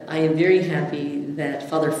I am very happy that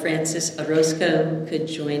Father Francis Orozco could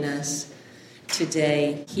join us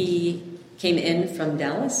today. He came in from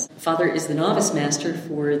Dallas. Father is the novice master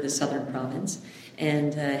for the Southern Province.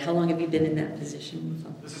 And how long have you been in that position?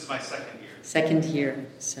 This is my second year. Second year.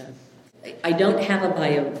 So I don't have a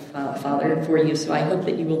bio, Father, for you, so I hope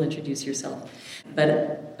that you will introduce yourself.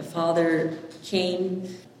 But Father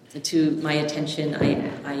came to my attention.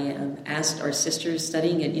 I asked our sisters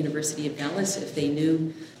studying at University of Dallas if they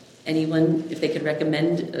knew anyone, if they could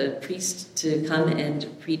recommend a priest to come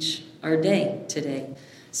and preach our day today.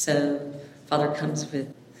 So Father comes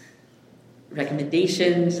with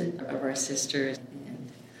recommendations of our sisters,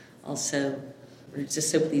 and also we're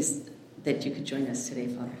just so pleased that you could join us today,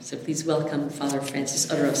 Father. So please welcome Father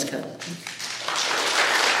Francis Orozco.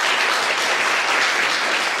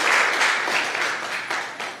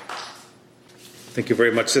 Thank you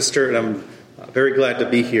very much, Sister, and I'm very glad to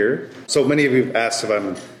be here. So many of you have asked if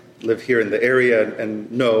I live here in the area,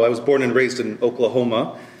 and no, I was born and raised in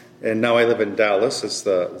Oklahoma, and now I live in Dallas as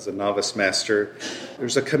a novice master.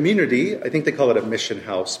 There's a community, I think they call it a mission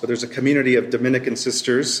house, but there's a community of Dominican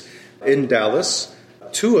sisters in Dallas.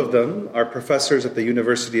 Two of them are professors at the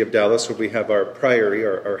University of Dallas, where we have our priory,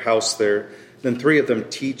 our house there. Then three of them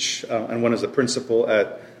teach, and one is a principal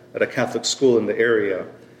at a Catholic school in the area.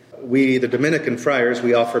 We, the Dominican friars,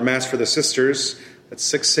 we offer Mass for the sisters at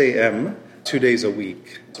 6 a.m., 2 days a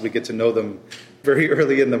week. So we get to know them very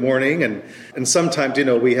early in the morning. And sometimes,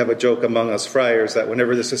 we have a joke among us friars that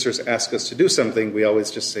whenever the sisters ask us to do something, we always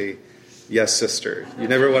just say, yes, sister. You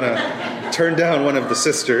never want to turn down one of the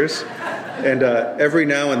sisters. And every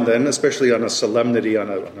now and then, especially on a solemnity, on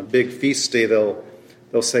a big feast day, they'll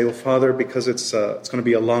say, well, Father, because it's going to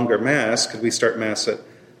be a longer Mass, could we start Mass at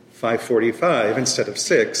 5:45 instead of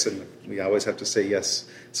 6, and we always have to say, yes,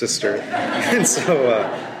 sister. And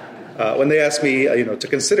so when they asked me, to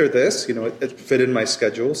consider this, it fit in my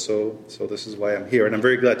schedule, so this is why I'm here, and I'm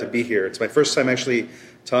very glad to be here. It's my first time actually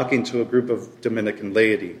talking to a group of Dominican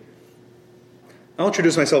laity. I'll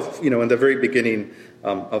introduce myself, in the very beginning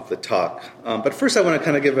of the talk, but first I want to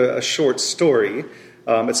kind of give a short story.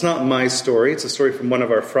 It's not my story, it's a story from one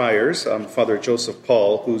of our friars, Father Joseph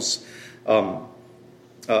Paul, who's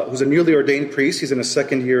a newly ordained priest. He's in his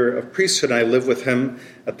second year of priesthood, and I live with him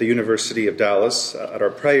at the University of Dallas, at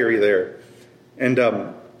our priory there.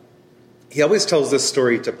 And he always tells this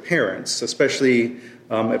story to parents, especially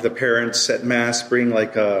if the parents at Mass bring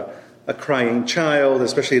like a crying child,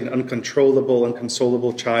 especially an uncontrollable,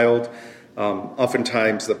 inconsolable child.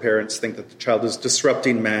 Oftentimes the parents think that the child is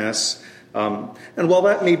disrupting Mass. And while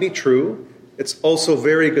that may be true, it's also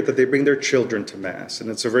very good that they bring their children to Mass.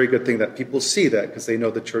 And it's a very good thing that people see that because they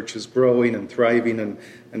know the church is growing and thriving and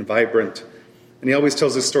vibrant. And he always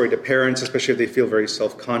tells this story to parents, especially if they feel very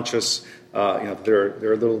self-conscious, their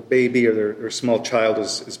little baby or their small child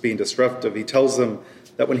is being disruptive. He tells them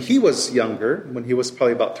that when he was younger, when he was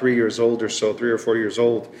probably about 3 years old or so, 3 or 4 years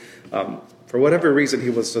old, for whatever reason,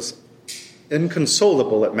 he was just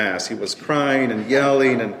inconsolable at Mass. He was crying and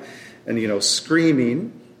yelling and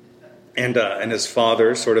screaming. And his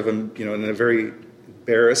father, sort of, in a very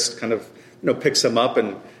embarrassed kind of, picks him up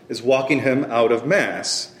and is walking him out of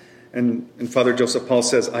Mass. And Father Joseph Paul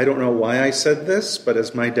says, I don't know why I said this, but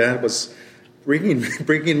as my dad was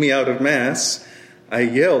bringing me out of Mass, I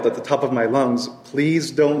yelled at the top of my lungs,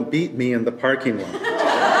 please don't beat me in the parking lot.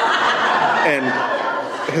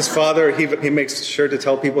 And his father, he makes sure to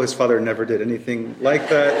tell people his father never did anything like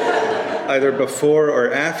that, either before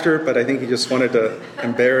or after, but I think he just wanted to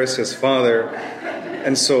embarrass his father.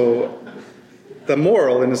 And so the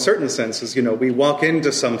moral, in a certain sense, is, we walk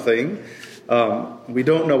into something, we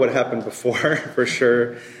don't know what happened before, for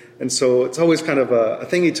sure. And so it's always kind of a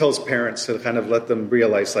thing he tells parents to kind of let them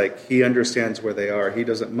realize, like, he understands where they are. He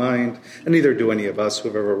doesn't mind, and neither do any of us who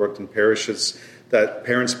have ever worked in parishes, that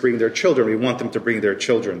parents bring their children. We want them to bring their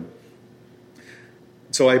children.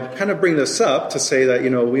 So I kind of bring this up to say that,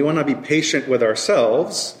 we want to be patient with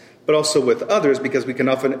ourselves, but also with others, because we can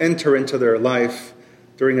often enter into their life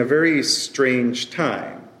during a very strange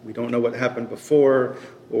time. We don't know what happened before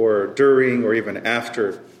or during or even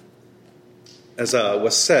after. As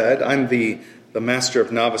was said, I'm the master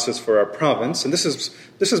of novices for our province, and this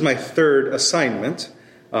is my third assignment.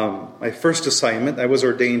 My first assignment, I was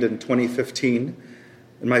ordained in 2015,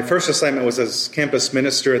 and my first assignment was as campus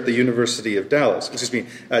minister at the University of Dallas.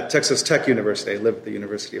 At Texas Tech University. I live at the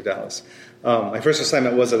University of Dallas. My first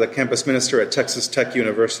assignment was as a campus minister at Texas Tech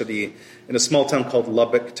University in a small town called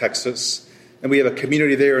Lubbock, Texas. And we have a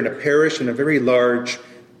community there and a parish and a very large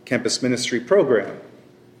campus ministry program.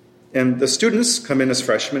 And the students come in as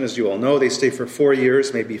freshmen, as you all know. They stay for 4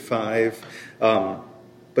 years, maybe 5.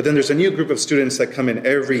 But then there's a new group of students that come in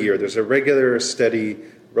every year. There's a regular, steady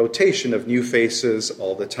rotation of new faces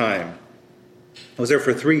all the time. I was there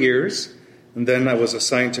for 3 years, and then I was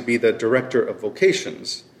assigned to be the director of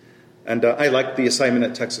vocations. And I liked the assignment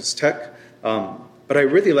at Texas Tech, but I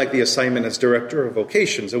really liked the assignment as director of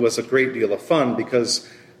vocations. It was a great deal of fun because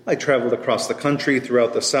I traveled across the country,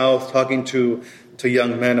 throughout the South, talking to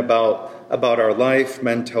young men about our life.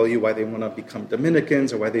 Men tell you why they want to become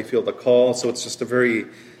Dominicans or why they feel the call. So it's just a very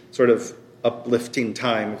sort of uplifting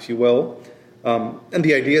time, if you will. And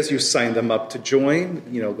the idea is you sign them up to join,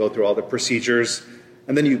 go through all the procedures,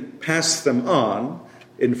 and then you pass them on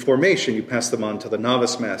in formation. You pass them on to the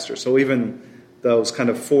novice master. So even those kind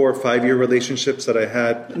of 4 or 5 year relationships that I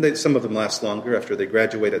had, and some of them last longer after they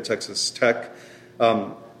graduate at Texas Tech.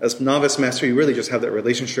 As novice master, you really just have that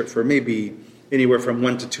relationship for maybe anywhere from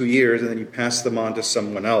 1 to 2 years, and then you pass them on to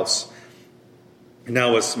someone else. And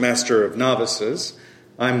now as master of novices,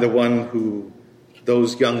 I'm the one who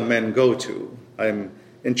those young men go to. I'm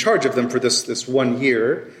in charge of them for this 1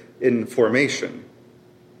 year in formation.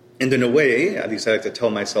 And in a way, at least I like to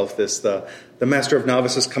tell myself this, the Master of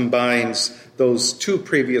Novices combines those 2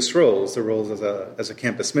 previous roles, the role as a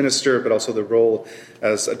campus minister, but also the role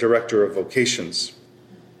as a director of vocations.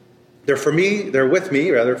 They're with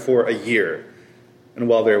me for a year. And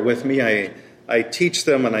while they're with me, I teach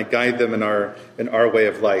them and I guide them in our way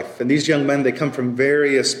of life. And these young men, they come from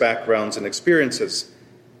various backgrounds and experiences.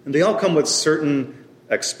 And they all come with certain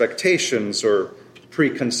expectations or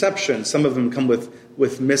preconceptions. Some of them come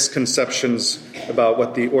with misconceptions about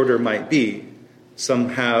what the order might be. Some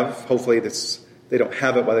have, hopefully they don't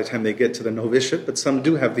have it by the time they get to the novitiate, but some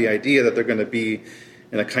do have the idea that they're going to be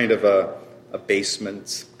in a kind of a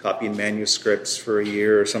basement, copying manuscripts for a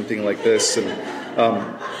year or something like this.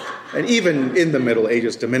 And even in the Middle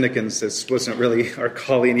Ages, Dominicans, this wasn't really our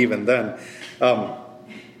calling even then.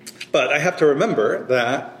 But I have to remember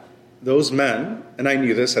that those men, and I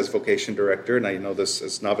knew this as vocation director, and I know this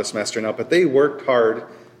as novice master now, but they worked hard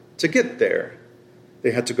to get there.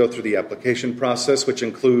 They had to go through the application process, which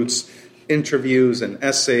includes interviews and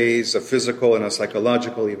essays, a physical and a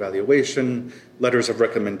psychological evaluation, letters of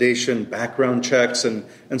recommendation, background checks,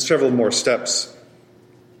 and several more steps.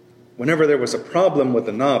 Whenever there was a problem with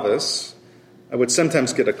a novice, I would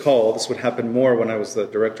sometimes get a call. This would happen more when I was the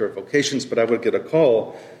director of vocations, but I would get a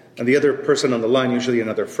call, and the other person on the line, usually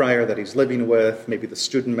another friar that he's living with, maybe the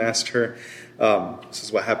student master. This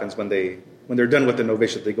is what happens when they're done with the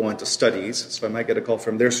novitiate, they go on to studies. So I might get a call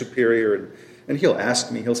from their superior, and he'll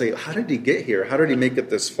ask me, he'll say, how did he get here? How did he make it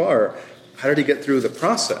this far? How did he get through the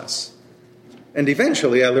process? And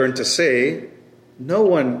eventually I learned to say, no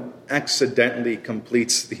one accidentally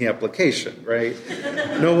completes the application, right?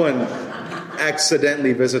 No one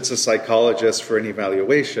accidentally visits a psychologist for an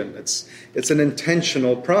evaluation. It's an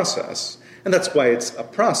intentional process. And that's why it's a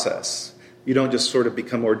process. You don't just sort of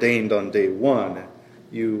become ordained on day one.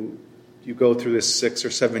 You go through this 6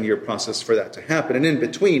 or 7 year process for that to happen. And in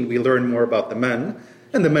between, we learn more about the men,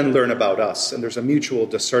 and the men learn about us. And there's a mutual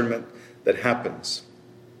discernment that happens.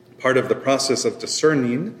 Part of the process of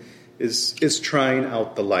discerning is trying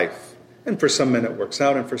out the life. And for some men it works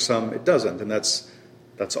out, and for some it doesn't. And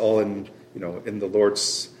that's all in the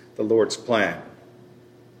Lord's plan.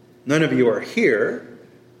 None of you are here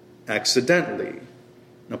accidentally.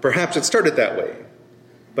 Now perhaps it started that way,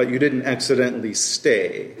 but you didn't accidentally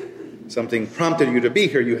stay. Something prompted you to be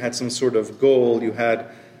here. You had some sort of goal. You had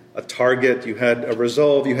a target. You had a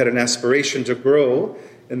resolve. You had an aspiration to grow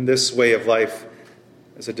in this way of life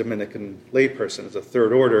as a Dominican layperson, as a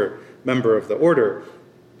third order member of the order.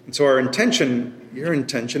 And so your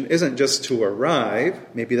intention isn't just to arrive.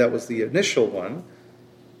 Maybe that was the initial one,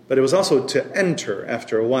 but it was also to enter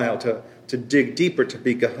after a while, to dig deeper,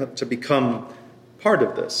 to become part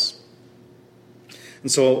of this.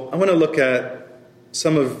 And so I want to look at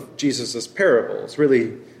some of Jesus' parables,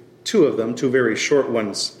 really 2 of them, 2 very short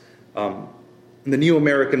ones. In the New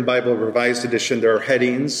American Bible Revised Edition, there are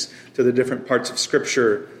headings to the different parts of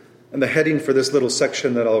Scripture. And the heading for this little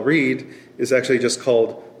section that I'll read is actually just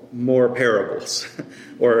called More Parables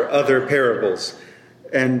or Other Parables.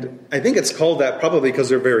 And I think it's called that probably because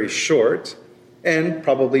they're very short, and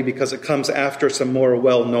probably because it comes after some more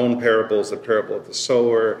well-known parables, the parable of the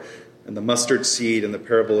sower and the mustard seed and the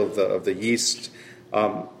parable of the yeast.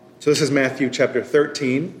 So this is Matthew chapter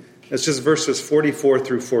 13. It's just verses 44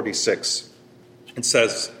 through 46. It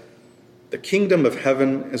says, "The kingdom of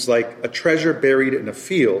heaven is like a treasure buried in a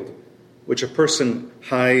field, which a person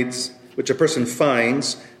finds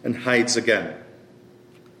and hides again.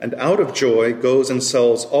 And out of joy goes and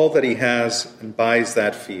sells all that he has and buys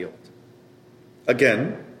that field.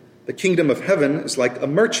 Again, The kingdom of heaven is like a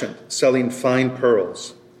merchant selling fine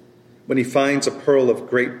pearls. When he finds a pearl of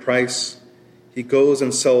great price, he goes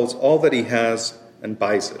and sells all that he has and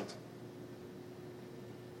buys it.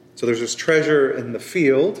 So there's this treasure in the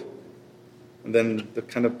field, and then the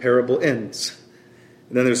kind of parable ends.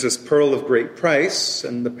 And then there's this pearl of great price,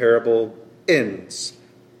 and the parable ends.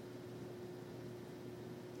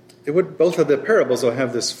 Both of the parables will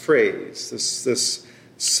have this phrase, this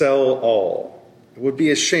sell all. It would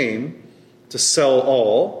be a shame to sell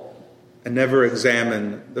all and never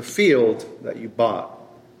examine the field that you bought.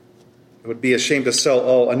 It would be a shame to sell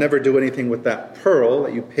all and never do anything with that pearl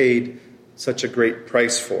that you paid such a great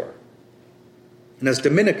price for. And as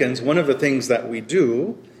Dominicans, one of the things that we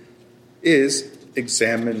do is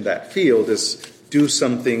examine that field, is do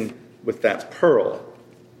something with that pearl.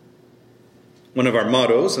 One of our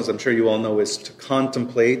mottos, as I'm sure you all know, is to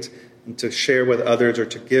contemplate and to share with others or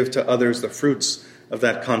to give to others the fruits of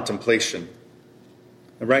that contemplation.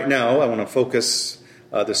 And right now, I want to focus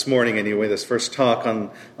this morning anyway, this first talk,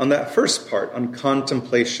 on that first part, on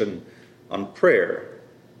contemplation, on prayer.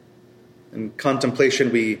 In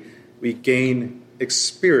contemplation, we gain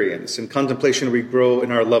experience. In contemplation, we grow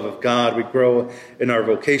in our love of God. We grow in our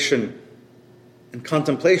vocation. In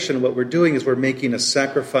contemplation, what we're doing is we're making a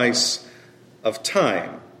sacrifice of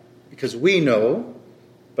time, because we know,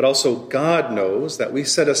 but also God knows, that we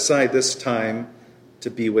set aside this time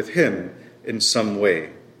to be with him in some way.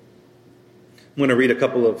 I'm going to read a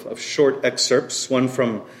couple of short excerpts, one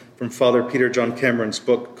from Father Peter John Cameron's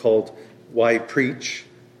book called Why Preach,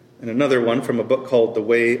 and another one from a book called The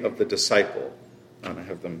Way of the Disciple. And I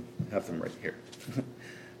have them right here.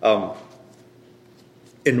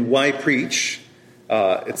 In Why Preach,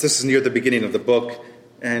 this is near the beginning of the book,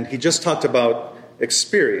 and he just talked about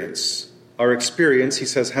experience. Our experience, he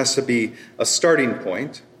says, has to be a starting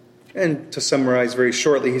point. And to summarize very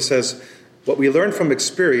shortly, he says, what we learn from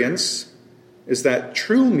experience is that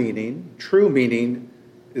true meaning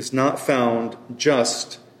is not found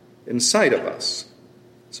just inside of us.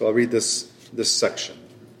 So I'll read this section.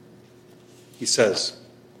 He says,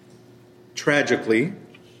 tragically,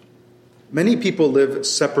 many people live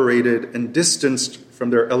separated and distanced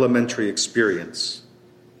from their elementary experience.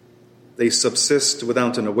 They subsist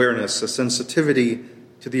without an awareness, a sensitivity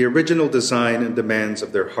to the original design and demands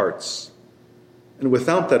of their hearts. And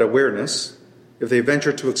without that awareness, if they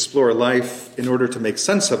venture to explore life in order to make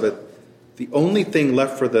sense of it, the only thing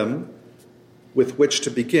left for them with which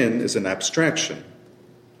to begin is an abstraction.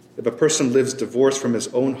 If a person lives divorced from his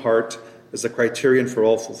own heart as the criterion for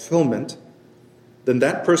all fulfillment, then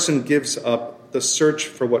that person gives up the search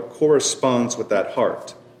for what corresponds with that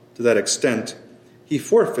heart. To that extent, he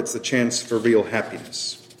forfeits the chance for real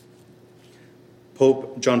happiness.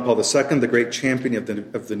 Pope John Paul II, the great champion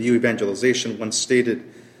of the new evangelization, once stated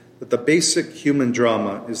that the basic human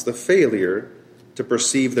drama is the failure to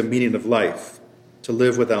perceive the meaning of life, to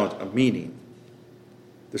live without a meaning.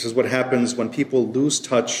 This is what happens when people lose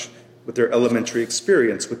touch with their elementary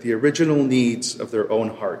experience, with the original needs of their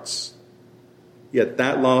own hearts. Yet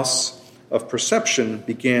that loss of perception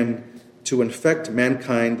began to infect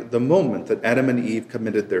mankind the moment that Adam and Eve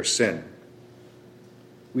committed their sin.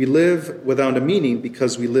 We live without a meaning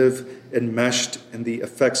because we live enmeshed in the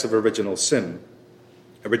effects of original sin.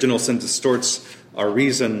 Original sin distorts our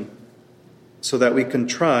reason so that we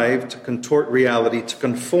contrive to contort reality to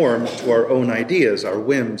conform to our own ideas, our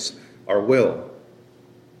whims, our will.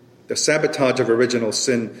 The sabotage of original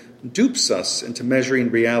sin dupes us into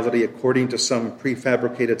measuring reality according to some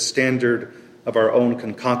prefabricated standard of our own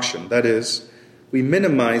concoction. That is, we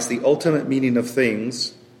minimize the ultimate meaning of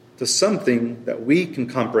things to something that we can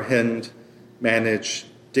comprehend, manage,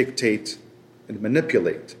 dictate, and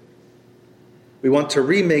manipulate. We want to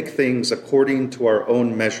remake things according to our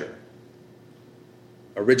own measure.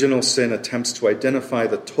 Original sin attempts to identify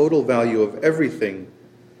the total value of everything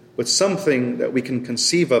with something that we can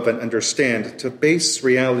conceive of and understand, to base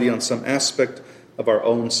reality on some aspect of our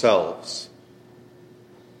own selves.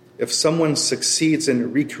 If someone succeeds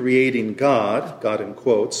in recreating God in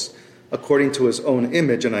quotes, according to his own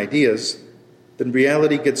image and ideas, then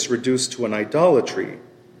reality gets reduced to an idolatry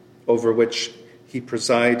over which he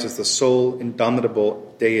presides as the sole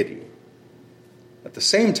indomitable deity. At the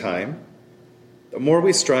same time, the more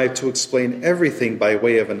we strive to explain everything by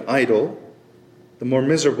way of an idol, the more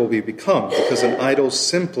miserable we become, because an idol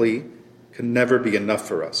simply can never be enough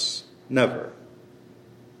for us. Never.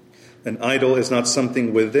 An idol is not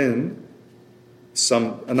something within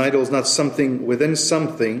something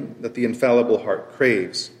that the infallible heart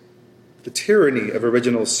craves. The tyranny of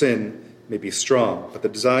original sin may be strong, but the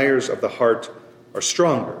desires of the heart are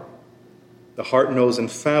stronger. The heart knows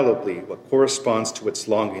infallibly what corresponds to its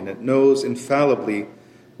longing. It knows infallibly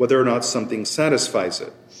whether or not something satisfies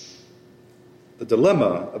it. The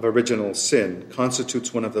dilemma of original sin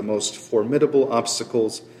constitutes one of the most formidable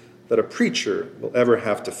obstacles that a preacher will ever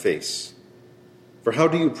have to face. For how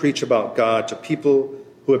do you preach about God to people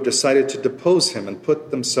who have decided to depose him and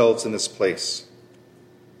put themselves in his place?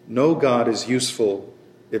 No God is useful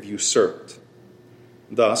if usurped.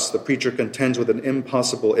 Thus, the preacher contends with an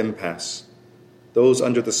impossible impasse. Those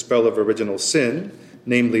under the spell of original sin,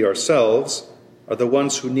 namely ourselves, are the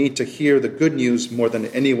ones who need to hear the good news more than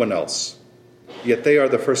anyone else. Yet they are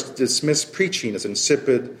the first to dismiss preaching as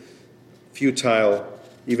insipid, futile,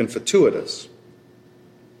 even fortuitous.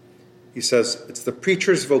 He says, it's the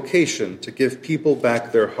preacher's vocation to give people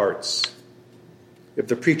back their hearts. If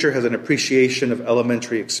the preacher has an appreciation of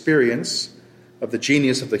elementary experience, of the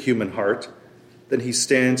genius of the human heart, then he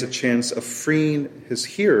stands a chance of freeing his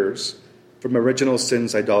hearers from original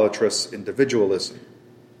sin's idolatrous individualism.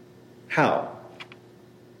 How?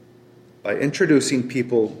 By introducing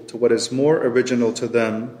people to what is more original to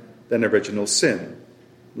them than original sin,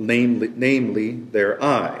 namely their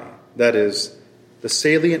I, that is, the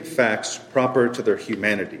salient facts proper to their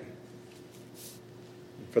humanity.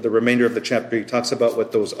 For the remainder of the chapter, he talks about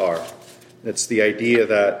what those are. It's the idea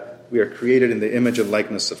that we are created in the image and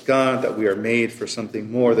likeness of God, that we are made for something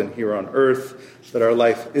more than here on earth, that our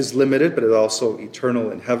life is limited, but is also eternal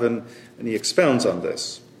in heaven, and he expounds on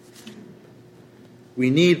this. We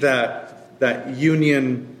need that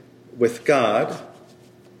union with God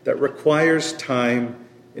that requires time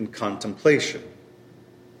in contemplation.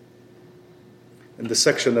 In the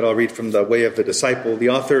section that I'll read from The Way of the Disciple, the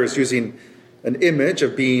author is using an image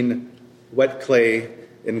of being wet clay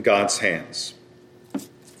in God's hands.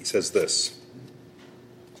 He says this.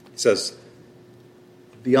 He says,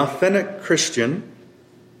 the authentic Christian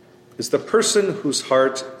is the person whose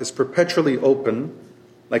heart is perpetually open,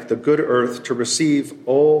 like the good earth, to receive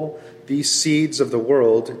all these seeds of the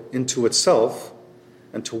world into itself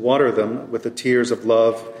and to water them with the tears of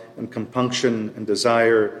love and compunction and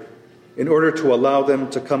desire in order to allow them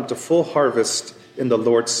to come to full harvest in the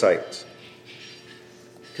Lord's sight.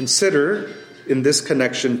 Consider in this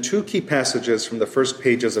connection two key passages from the first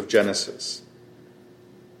pages of Genesis.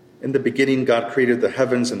 In the beginning, God created the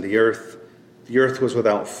heavens and the earth. The earth was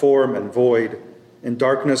without form and void, and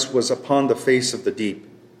darkness was upon the face of the deep.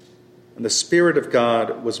 And the Spirit of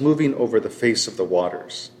God was moving over the face of the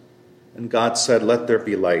waters. And God said, let there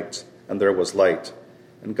be light, and there was light.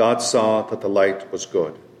 And God saw that the light was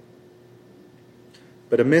good.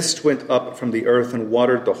 But a mist went up from the earth and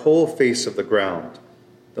watered the whole face of the ground.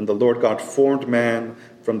 Then the Lord God formed man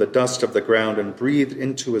from the dust of the ground and breathed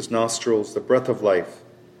into his nostrils the breath of life.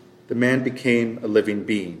 The man became a living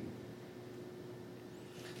being.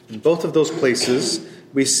 In both of those places,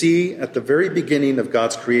 we see at the very beginning of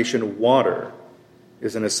God's creation, water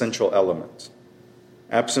is an essential element.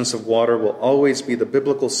 Absence of water will always be the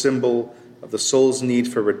biblical symbol of the soul's need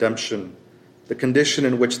for redemption, the condition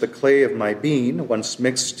in which the clay of my being, once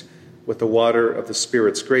mixed with the water of the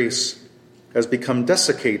Spirit's grace, has become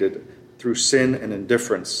desiccated through sin and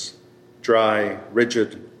indifference, dry,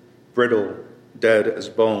 rigid, brittle, dead as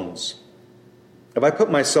bones. If I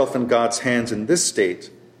put myself in God's hands in this state,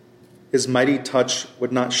 his mighty touch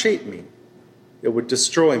would not shape me. It would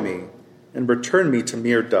destroy me and return me to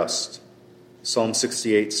mere dust. Psalm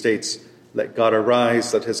 68 states, let God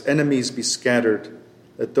arise, let his enemies be scattered,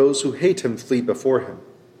 let those who hate him flee before him.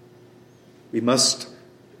 We must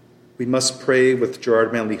pray with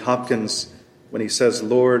Gerard Manley Hopkins when he says,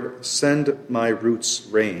 Lord, send my roots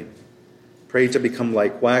rain. Pray to become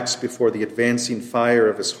like wax before the advancing fire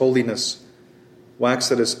of his holiness, wax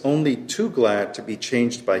that is only too glad to be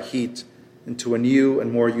changed by heat into a new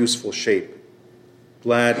and more useful shape,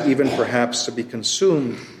 glad even perhaps to be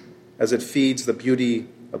consumed as it feeds the beauty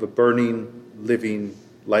of a burning, living,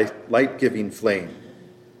 light-giving flame.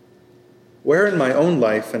 Where in my own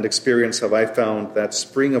life and experience have I found that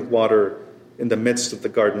spring of water in the midst of the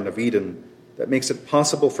Garden of Eden that makes it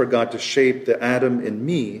possible for God to shape the Adam in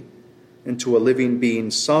me into a living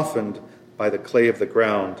being softened by the clay of the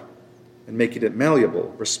ground and making it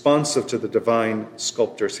malleable, responsive to the divine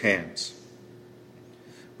sculptor's hands?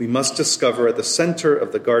 We must discover at the center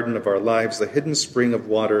of the garden of our lives the hidden spring of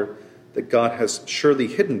water that God has surely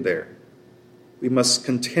hidden there. We must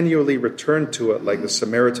continually return to it like the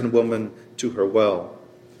Samaritan woman to her well.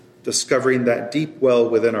 Discovering that deep well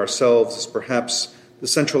within ourselves is perhaps the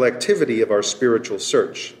central activity of our spiritual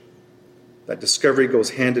search. That discovery goes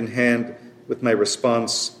hand in hand with my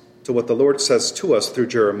response to what the Lord says to us through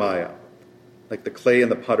Jeremiah. Like the clay in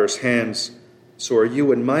the potter's hands, so are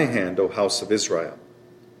you in my hand, O house of Israel.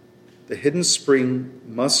 The hidden spring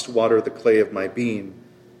must water the clay of my being,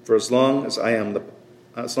 for as long as I am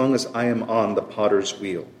on the potter's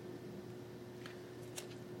wheel.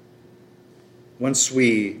 Once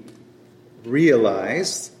we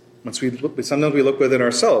realize, sometimes we look within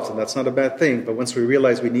ourselves, and that's not a bad thing, but once we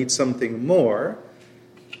realize we need something more,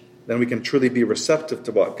 then we can truly be receptive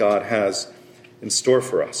to what God has in store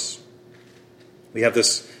for us. We have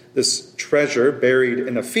this treasure buried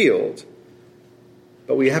in a field,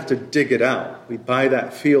 but we have to dig it out. We buy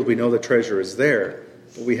that field, we know the treasure is there,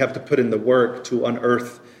 but we have to put in the work to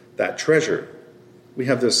unearth that treasure. We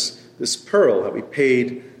have this pearl that we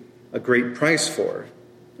paid a great price for,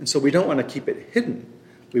 and so we don't want to keep it hidden.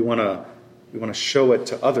 We want to show it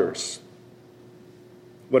to others.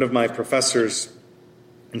 One of my professors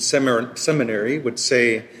in seminary would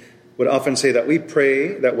often say that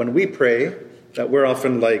when we pray, that we're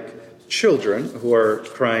often like children who are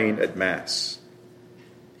crying at Mass.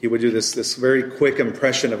 He would do this very quick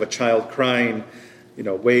impression of a child crying,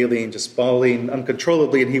 wailing, just bawling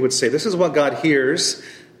uncontrollably, and he would say, "This is what God hears."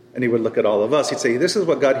 And he would look at all of us. He'd say, "This is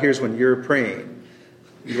what God hears when you're praying."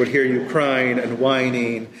 He would hear you crying and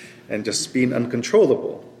whining and just being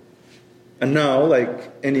uncontrollable. And now,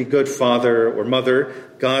 like any good father or mother,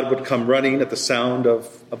 God would come running at the sound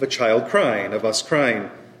of a child crying, of us crying.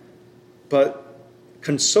 But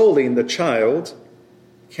consoling the child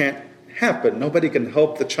can't happen. Nobody can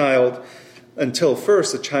help the child until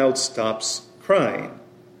first the child stops crying.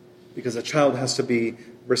 Because the child has to be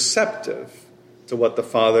receptive to what the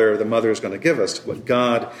father or the mother is going to give us, to what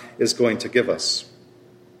God is going to give us.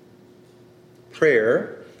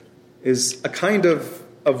 Prayer is a kind of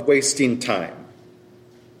wasting time.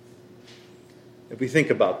 If we think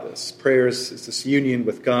about this, prayer is this union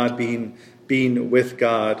with God, being with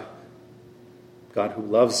God, God who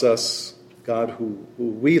loves us, God who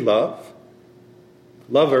we love.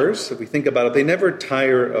 Lovers, if we think about it, they never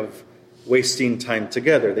tire of wasting time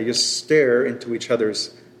together. They just stare into each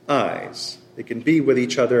other's eyes. They can be with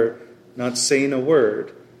each other, not saying a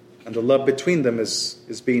word, and the love between them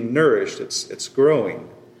is being nourished. It's growing.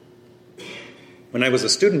 When I was a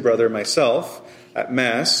student brother myself at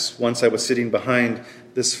Mass, once I was sitting behind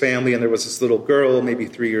this family, and there was this little girl, maybe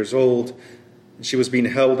 3 years old, and she was being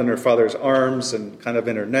held in her father's arms and kind of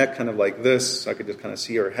in her neck, kind of like this. So I could just kind of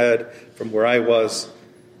see her head from where I was.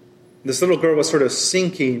 This little girl was sort of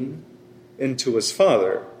sinking into her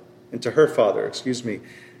father.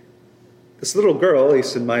 This little girl, at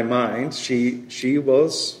least in my mind, she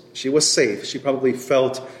was safe. She probably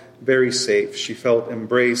felt very safe. She felt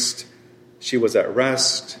embraced. She was at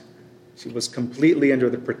rest. She was completely under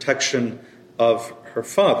the protection of her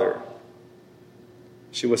father.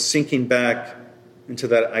 She was sinking back into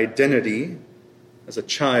that identity as a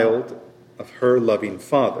child of her loving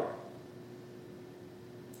father.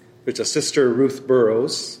 There's a sister, Ruth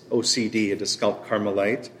Burroughs, OCD, a Discalced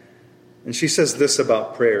Carmelite, and she says this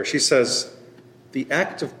about prayer. She says, the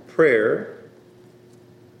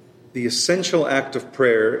essential act of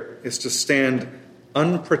prayer is to stand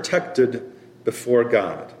unprotected before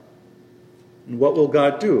God. And what will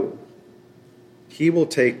God do? He will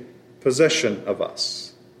take possession of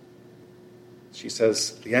us. She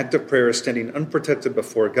says, the act of prayer is standing unprotected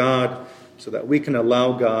before God so that we can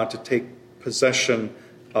allow God to take possession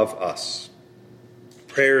of us.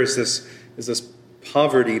 Prayer is this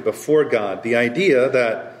poverty before God, the idea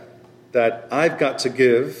that I've got to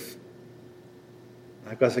give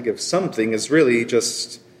something is really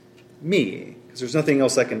just me, because there's nothing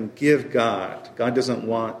else I can give God. God doesn't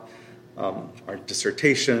want our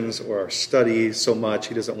dissertations or our studies so much.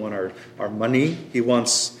 He doesn't want our money. He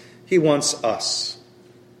wants us.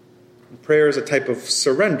 And prayer is a type of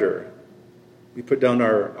surrender. We put down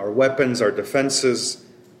our weapons, our defenses,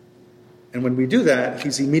 and when we do that,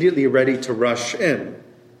 he's immediately ready to rush in.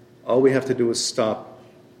 All we have to do is stop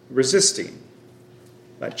resisting.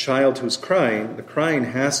 That child who's crying, the crying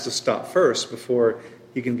has to stop first before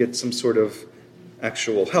he can get some sort of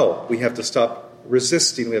actual help. We have to stop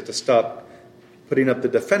resisting. We have to stop putting up the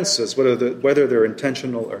defenses, whether they're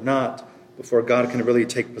intentional or not, before God can really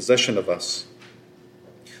take possession of us.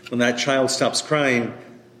 When that child stops crying,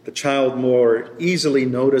 the child more easily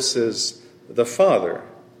notices the father.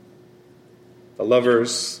 The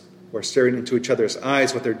lovers who are staring into each other's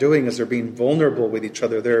eyes, what they're doing is they're being vulnerable with each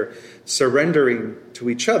other. They're surrendering to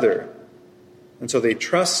each other. And so they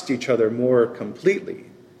trust each other more completely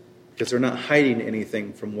because they're not hiding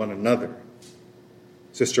anything from one another.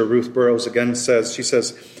 Sister Ruth Burroughs again says,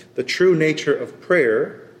 the true nature of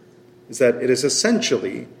prayer is that it is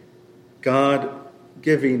essentially God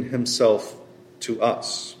giving himself to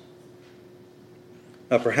us.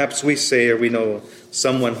 Perhaps we say, or we know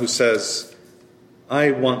someone who says,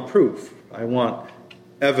 I want proof. I want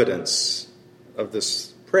evidence of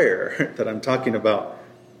this prayer that I'm talking about.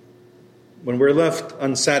 When we're left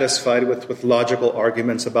unsatisfied with logical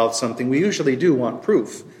arguments about something, we usually do want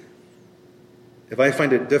proof. If I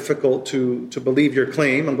find it difficult to believe your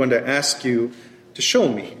claim, I'm going to ask you to show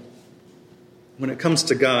me. When it comes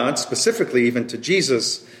to God, specifically even to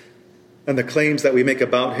Jesus, and the claims that we make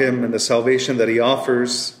about him and the salvation that he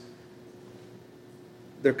offers,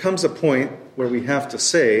 there comes a point where we have to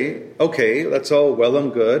say, okay, that's all well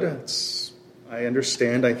and good. I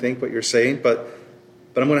understand, I think, what you're saying, but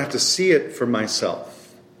I'm going to have to see it for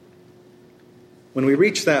myself. When we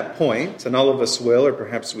reach that point, and all of us will, or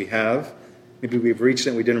perhaps we have, maybe we've reached it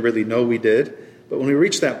and we didn't really know we did, but when we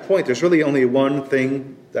reach that point, there's really only one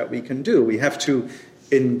thing that we can do. We have to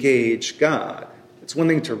engage God. It's one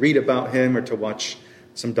thing to read about him or to watch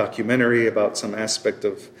some documentary about some aspect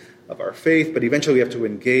of our faith, but eventually we have to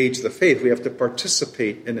engage the faith. We have to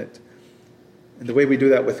participate in it. And the way we do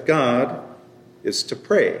that with God is to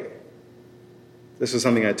pray. This is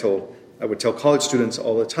something I would tell college students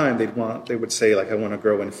all the time. They would say, like, I want to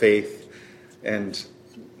grow in faith. And,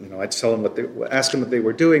 I'd tell them ask them what they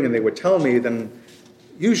were doing, and they would tell me. Then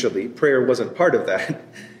usually prayer wasn't part of that.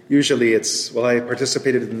 Usually it's, well, I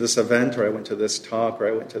participated in this event, or I went to this talk, or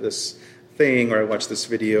I went to this thing, or I watched this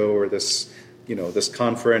video, or this, this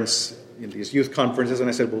conference, these youth conferences. And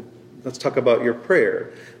I said, well, let's talk about your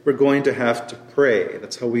prayer. We're going to have to pray.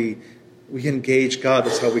 That's how we engage God.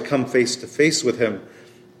 That's how we come face to face with him.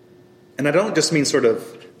 And I don't just mean sort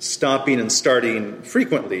of stopping and starting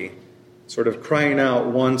frequently, sort of crying out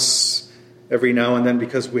once every now and then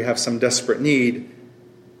because we have some desperate need,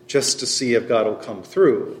 just to see if God will come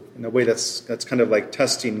through in a way that's kind of like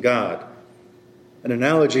testing God. An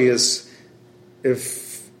analogy is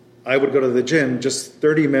if I would go to the gym just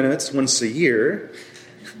 30 minutes once a year,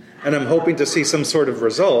 and I'm hoping to see some sort of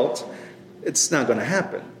result, it's not going to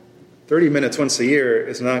happen. 30 minutes once a year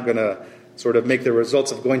is not going to sort of make the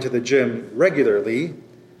results of going to the gym regularly,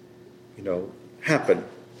 happen.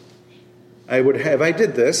 If I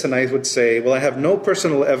did this, and I would say, well, I have no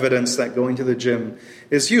personal evidence that going to the gym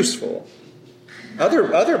is useful.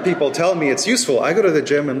 Other people tell me it's useful. I go to the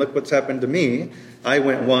gym and look what's happened to me. I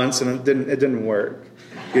went once and it didn't work.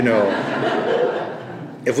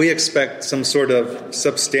 If we expect some sort of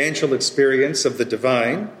substantial experience of the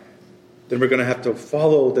divine, then we're going to have to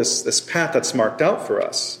follow this path that's marked out for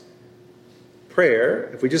us. Prayer,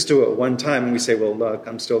 if we just do it one time and we say, well, look,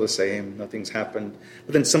 I'm still the same, nothing's happened.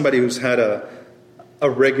 But then somebody who's had a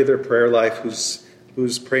regular prayer life,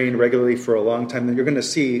 who's praying regularly for a long time, then you're going to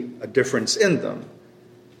see a difference in them.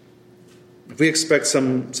 If we expect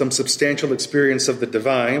some substantial experience of the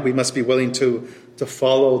divine, we must be willing to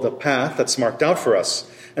follow the path that's marked out for us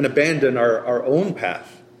and abandon our own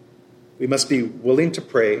path. We must be willing to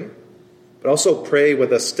pray, but also pray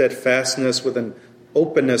with a steadfastness, with an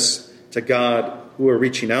openness to God who we're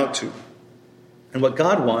reaching out to. And what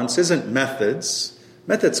God wants isn't methods.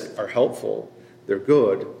 Methods are helpful. They're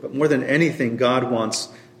good. But more than anything, God wants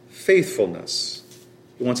faithfulness.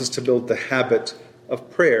 He wants us to build the habit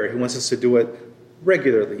of prayer. He wants us to do it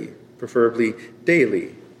regularly, preferably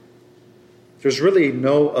daily. There's really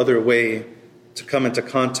no other way to come into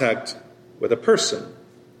contact with a person.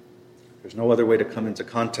 There's no other way to come into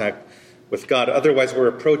contact with God. Otherwise, we're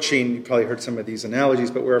approaching, you probably heard some of these analogies,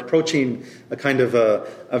 but we're approaching a kind of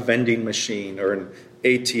a vending machine or an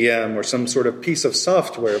ATM or some sort of piece of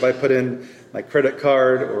software. If I put in my credit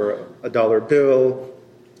card or a dollar bill,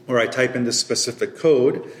 or I type in this specific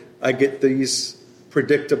code, I get these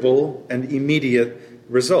predictable and immediate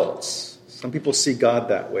results. Some people see God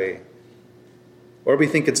that way. Or we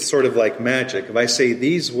think it's sort of like magic. If I say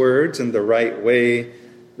these words in the right way,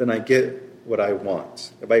 then I get what I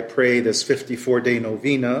want. If I pray this 54-day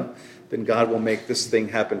novena, then God will make this thing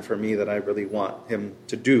happen for me that I really want him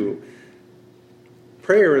to do.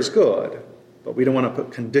 Prayer is good, but we don't want to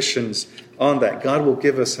put conditions on that. God will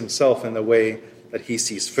give us himself in the way that he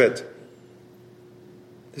sees fit.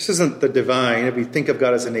 This isn't the divine. If we think of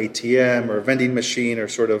God as an ATM or a vending machine or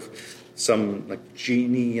sort of some like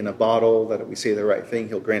genie in a bottle that if we say the right thing,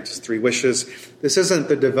 he'll grant us 3 wishes. This isn't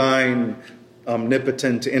the divine,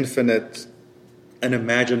 omnipotent, infinite,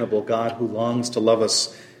 unimaginable God who longs to love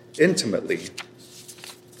us intimately.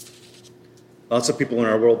 Lots of people in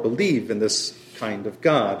our world believe in this kind of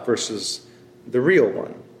God versus the real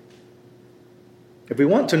one. If we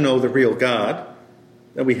want to know the real God,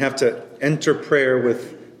 then we have to enter prayer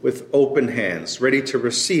with open hands, ready to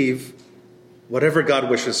receive whatever God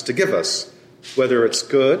wishes to give us, whether it's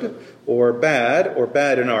good or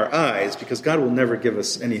bad in our eyes, because God will never give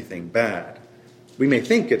us anything bad. We may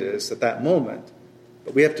think it is at that moment,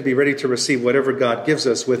 but we have to be ready to receive whatever God gives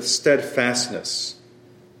us with steadfastness.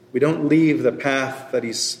 We don't leave the path that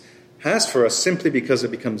He has for us simply because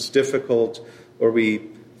it becomes difficult or we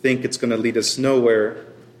think it's going to lead us nowhere.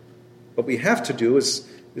 What we have to do is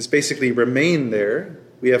basically remain there.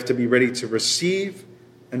 We have to be ready to receive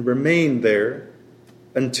and remain there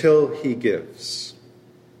until He gives.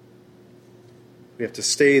 We have to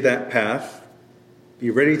stay that path, be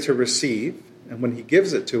ready to receive, and when He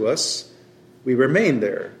gives it to us, we remain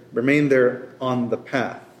there on the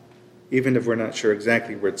path, even if we're not sure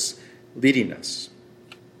exactly where it's leading us.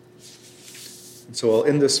 And so I'll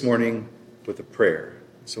end this morning with a prayer.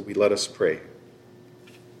 So let us pray.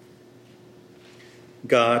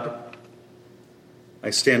 God, I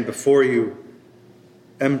stand before you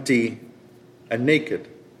empty and naked,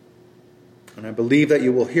 and I believe that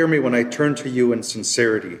you will hear me when I turn to you in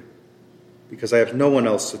sincerity, because I have no one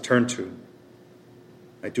else to turn to.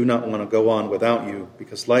 I do not want to go on without you,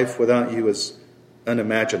 because life without you is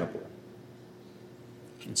unimaginable.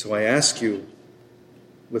 And so I ask you,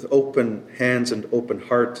 with open hands and open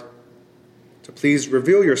heart, to please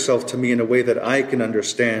reveal yourself to me in a way that I can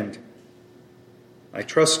understand. I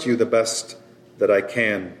trust you the best that I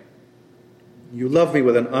can. You love me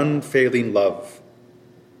with an unfailing love.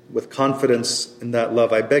 With confidence in that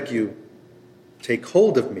love, I beg you, take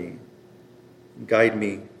hold of me and guide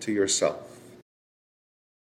me to yourself.